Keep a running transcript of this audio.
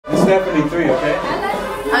definitely 3, okay?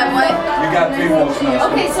 I'm what? You got 3 votes now.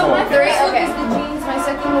 Okay, so my first look is the jeans, my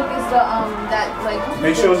second look is the that like.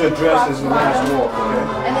 Make sure the dress is the last walk, okay?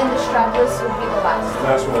 And then the strapless would be the last.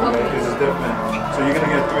 Last one, okay? Because it's different. So you're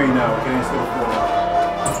gonna get 3 now, okay? Instead of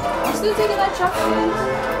 4. I'm still taking that chocolate.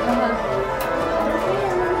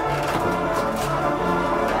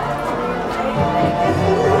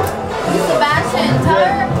 Sebastian, tell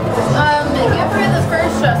her, give her the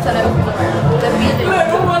first dress that I was wearing. The beaded.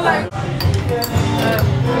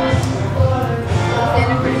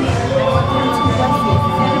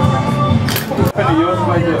 Yours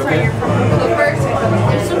right here, okay? The first one.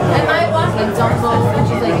 Am I walking Dumbo?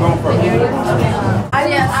 She's like, I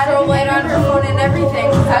stroll light on her phone and everything.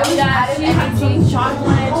 I was she had some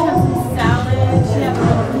chocolate, she had some salad, she had a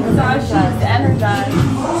massage, she's energized.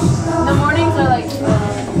 The mornings are like,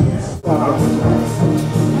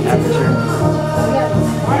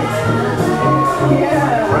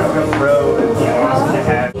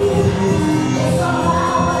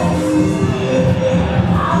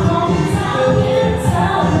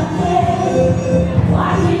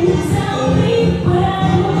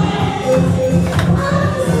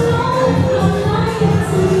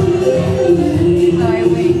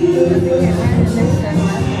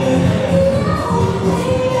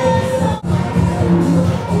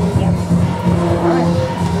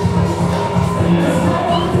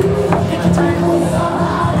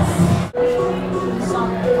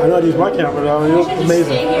 I know I use my camera now. You look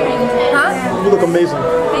amazing. huh? You look amazing.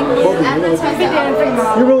 Thank you.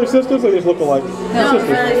 You're really sisters or you just look alike? No, sisters.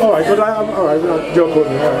 really. Alright, but I'm alright, we're not joking with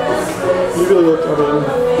me. Alright. You really look, I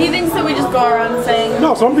mean. He thinks that we just go around saying,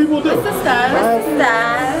 No, some people do. my sister, my sister.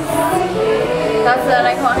 That's what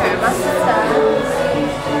I call her, my sister.